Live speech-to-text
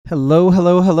Hello,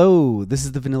 hello, hello. This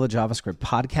is the Vanilla JavaScript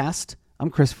Podcast. I'm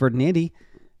Chris Ferdinandi.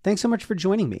 Thanks so much for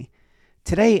joining me.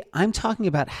 Today, I'm talking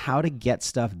about how to get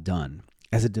stuff done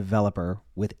as a developer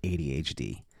with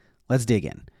ADHD. Let's dig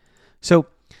in. So,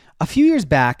 a few years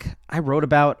back, I wrote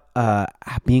about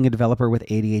being a developer with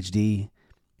ADHD.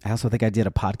 I also think I did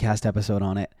a podcast episode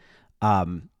on it,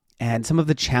 and some of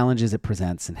the challenges it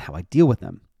presents and how I deal with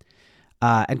them.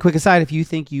 And quick aside, if you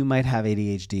think you might have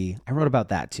ADHD, I wrote about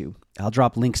that too. I'll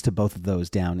drop links to both of those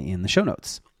down in the show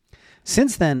notes.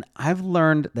 Since then, I've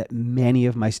learned that many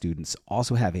of my students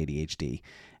also have ADHD,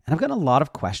 and I've gotten a lot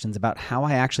of questions about how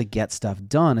I actually get stuff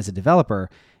done as a developer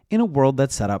in a world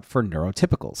that's set up for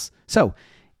neurotypicals. So,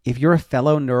 if you're a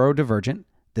fellow neurodivergent,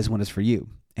 this one is for you.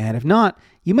 And if not,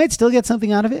 you might still get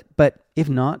something out of it, but if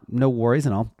not, no worries,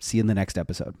 and I'll see you in the next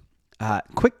episode.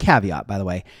 Quick caveat, by the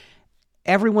way.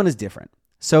 Everyone is different.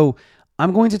 So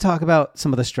I'm going to talk about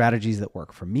some of the strategies that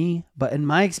work for me, but in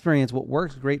my experience, what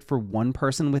works great for one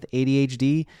person with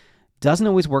ADHD doesn't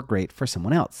always work great for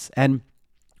someone else. And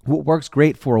what works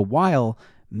great for a while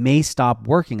may stop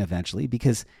working eventually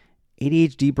because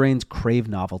ADHD brains crave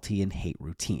novelty and hate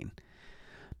routine.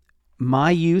 My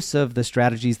use of the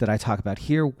strategies that I talk about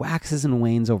here waxes and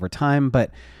wanes over time, but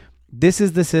this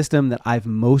is the system that I've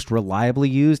most reliably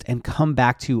used and come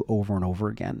back to over and over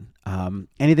again.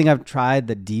 Anything I've tried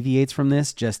that deviates from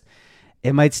this,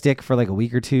 it might stick for like a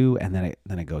week or two and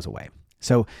then it goes away.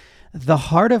 So the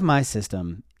heart of my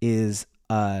system is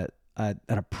an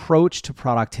approach to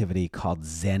productivity called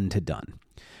Zen to Done.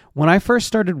 When I first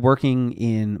started working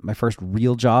in my first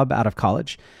real job out of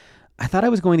college, I thought I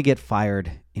was going to get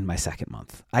fired in my second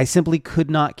month. I simply could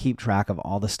not keep track of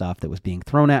all the stuff that was being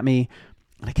thrown at me.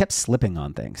 And I kept slipping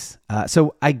on things.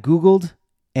 So I Googled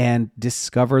and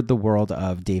discovered the world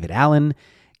of David Allen,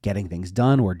 Getting Things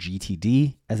Done, or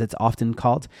GTD, as it's often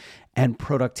called, and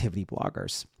productivity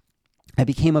bloggers. I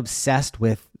became obsessed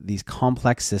with these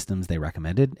complex systems they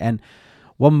recommended. And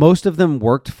while most of them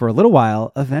worked for a little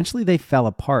while, eventually they fell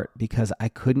apart because I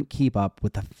couldn't keep up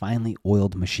with the finely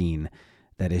oiled machine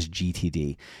that is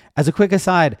GTD. As a quick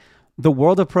aside, the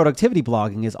world of productivity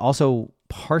blogging is also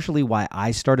partially why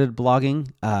I started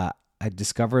blogging. I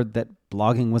discovered that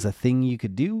blogging was a thing you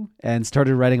could do and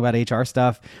started writing about HR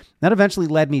stuff. That eventually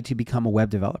led me to become a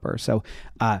web developer. So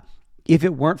if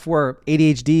it weren't for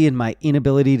ADHD and my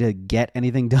inability to get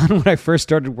anything done when I first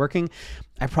started working,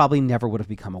 I probably never would have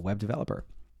become a web developer.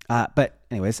 But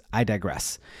anyways, I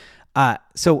digress.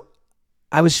 So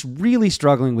I was really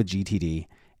struggling with GTD.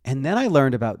 And then I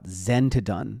learned about Zen to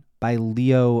Done by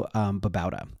Leo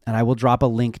Babauta, and I will drop a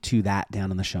link to that down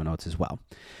in the show notes as well.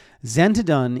 Zen to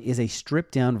Done is a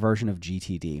stripped down version of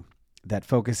GTD that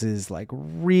focuses like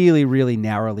really, really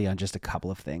narrowly on just a couple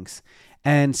of things.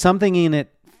 And something in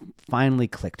it finally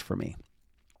clicked for me.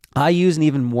 I use an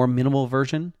even more minimal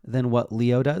version than what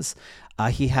Leo does.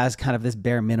 He has kind of this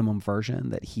bare minimum version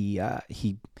that he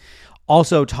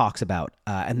also talks about,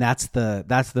 and that's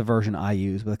the version I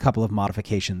use with a couple of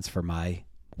modifications for my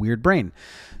weird brain.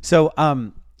 So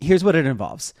here's what it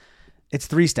involves. It's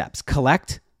 3 steps: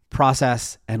 collect,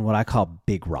 process, and what I call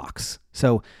big rocks.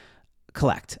 So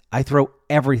collect. I throw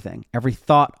everything, every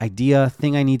thought, idea,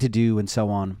 thing I need to do, and so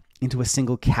on into a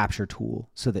single capture tool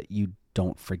so that you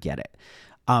don't forget it.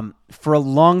 For a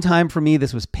long time for me,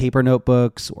 this was paper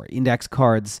notebooks or index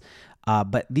cards.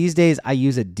 But these days I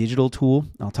use a digital tool.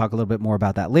 I'll talk a little bit more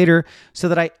about that later so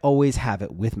that I always have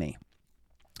it with me.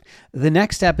 The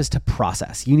next step is to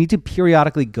process. You need to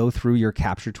periodically go through your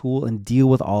capture tool and deal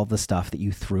with all of the stuff that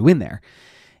you threw in there.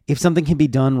 If something can be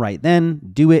done right then,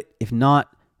 do it. If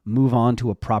not, move on to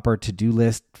a proper to-do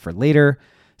list for later.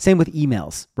 Same with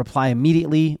emails. Reply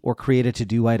immediately or create a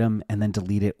to-do item and then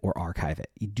delete it or archive it.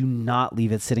 You do not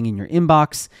leave it sitting in your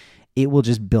inbox. It will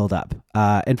just build up.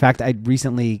 In fact, I'd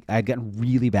gotten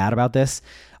really bad about this.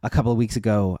 A couple of weeks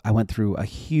ago, I went through a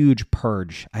huge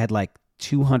purge. I had like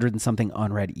 200 and something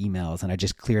unread emails, and I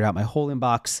just cleared out my whole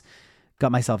inbox,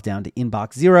 got myself down to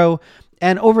inbox 0.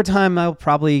 And over time, I'll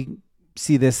probably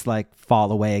see this like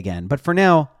fall away again. But for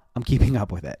now, I'm keeping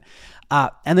up with it.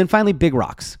 And then finally, big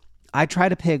rocks. I try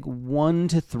to pick 1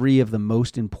 to 3 of the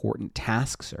most important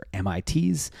tasks, or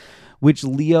MITs, which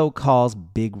Leo calls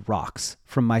big rocks,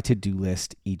 from my to-do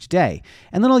list each day.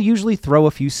 And then I'll usually throw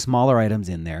a few smaller items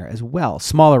in there as well,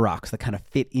 smaller rocks that kind of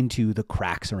fit into the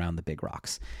cracks around the big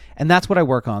rocks. And that's what I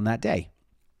work on that day.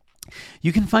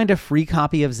 You can find a free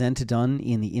copy of Zen to Done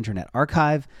in the Internet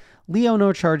Archive.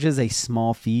 Leo charges a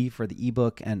small fee for the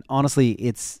ebook, and honestly,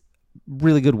 it's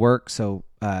really good work. So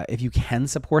if you can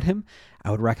support him,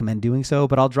 I would recommend doing so,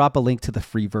 but I'll drop a link to the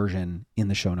free version in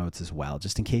the show notes as well,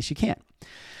 just in case you can't.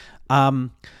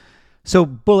 So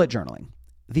bullet journaling.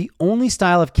 The only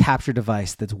style of capture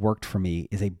device that's worked for me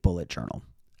is a bullet journal.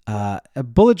 A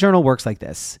bullet journal works like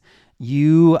this.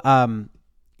 You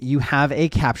have a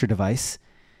capture device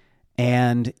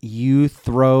and you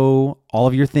throw all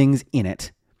of your things in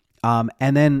it.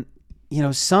 And then,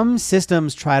 some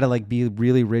systems try to be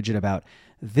really rigid about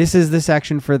this is the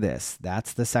section for this.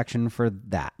 That's the section for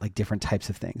that, like different types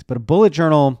of things. But a bullet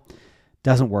journal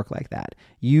doesn't work like that.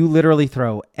 You literally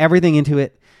throw everything into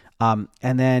it. And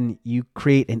then you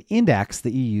create an index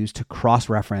that you use to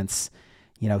cross-reference,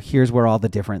 here's where all the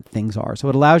different things are. So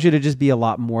it allows you to just be a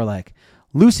lot more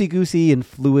loosey-goosey and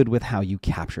fluid with how you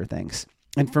capture things.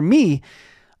 And for me,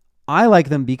 I like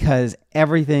them because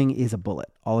everything is a bullet.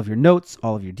 All of your notes,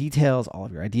 all of your details, all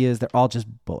of your ideas, they're all just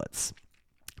bullets.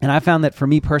 And I found that for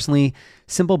me personally,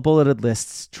 simple bulleted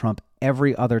lists trump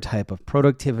every other type of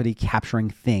productivity capturing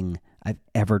thing I've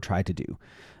ever tried to do.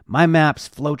 Mind maps,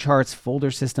 flowcharts,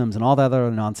 folder systems, and all that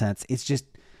other nonsense, it's just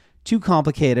too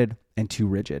complicated and too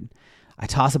rigid. I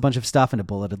toss a bunch of stuff into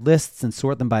bulleted lists and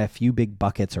sort them by a few big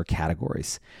buckets or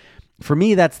categories. For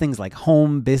me, that's things like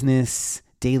home, business,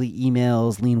 daily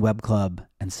emails, Lean Web Club,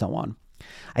 and so on.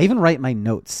 I even write my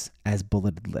notes as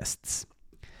bulleted lists.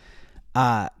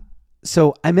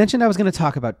 So I mentioned I was going to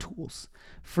talk about tools.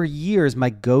 For years, my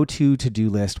go-to to-do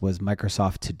list was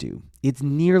Microsoft To Do. It's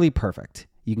nearly perfect.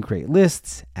 You can create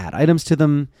lists, add items to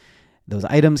them. Those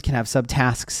items can have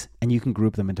subtasks, and you can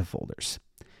group them into folders.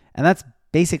 And that's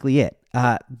basically it.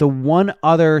 The one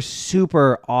other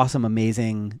super awesome,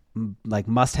 amazing,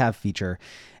 must-have feature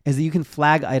is that you can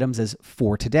flag items as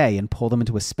for today and pull them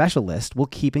into a special list while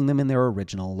keeping them in their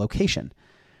original location.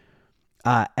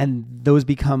 And those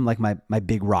become my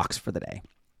big rocks for the day.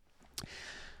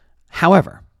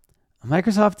 However,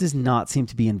 Microsoft does not seem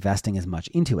to be investing as much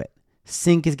into it.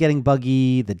 Sync is getting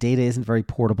buggy. The data isn't very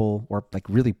portable or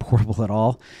really portable at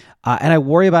all. And I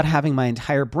worry about having my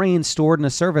entire brain stored in a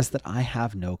service that I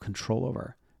have no control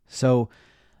over. So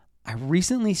I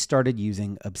recently started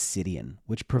using Obsidian,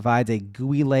 which provides a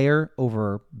GUI layer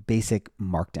over basic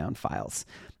Markdown files.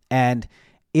 And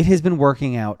it has been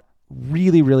working out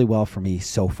really, really well for me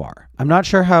so far. I'm not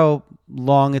sure how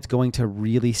long it's going to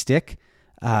really stick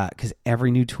because every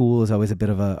new tool is always a bit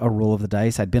of a roll of the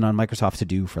dice. I'd been on Microsoft To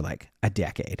Do for a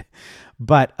decade.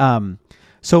 But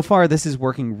so far, this is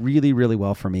working really, really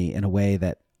well for me in a way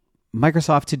that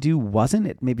Microsoft To Do wasn't.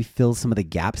 It maybe fills some of the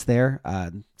gaps there,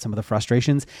 some of the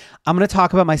frustrations. I'm going to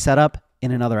talk about my setup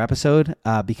in another episode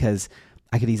because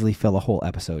I could easily fill a whole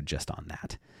episode just on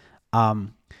that.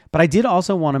 But I did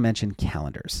also want to mention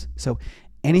calendars. So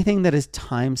anything that is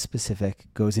time specific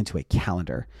goes into a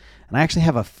calendar. And I actually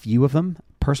have a few of them,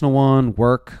 personal one,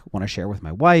 work, one I share with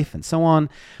my wife, and so on.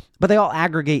 But they all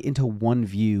aggregate into one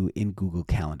view in Google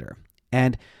Calendar.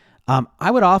 And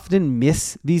I would often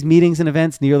miss these meetings and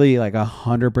events nearly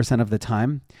 100% of the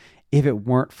time if it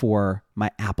weren't for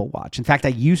my Apple Watch. In fact, I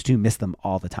used to miss them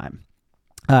all the time.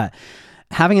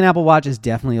 Having an Apple Watch is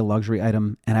definitely a luxury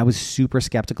item, and I was super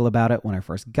skeptical about it when I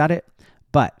first got it.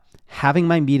 But having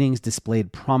my meetings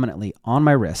displayed prominently on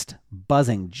my wrist,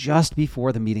 buzzing just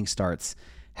before the meeting starts,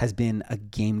 has been a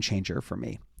game changer for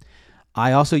me.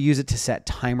 I also use it to set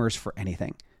timers for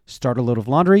anything. Start a load of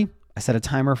laundry, I set a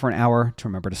timer for an hour to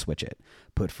remember to switch it.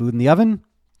 Put food in the oven,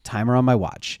 timer on my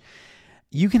watch.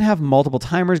 You can have multiple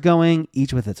timers going,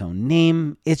 each with its own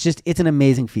name. It's an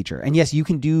amazing feature. And yes, you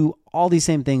can do all these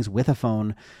same things with a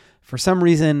phone. For some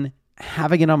reason,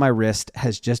 having it on my wrist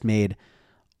has just made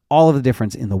all of the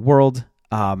difference in the world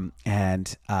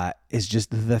and is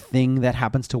just the thing that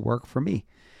happens to work for me.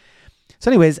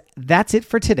 So anyways, that's it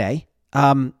for today.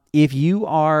 If you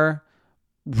are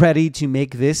ready to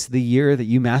make this the year that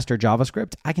you master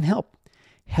JavaScript, I can help.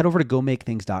 Head over to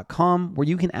gomakethings.com where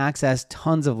you can access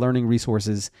tons of learning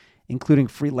resources, including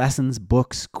free lessons,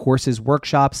 books, courses,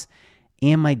 workshops,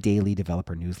 and my daily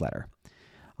developer newsletter.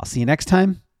 I'll see you next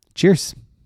time. Cheers.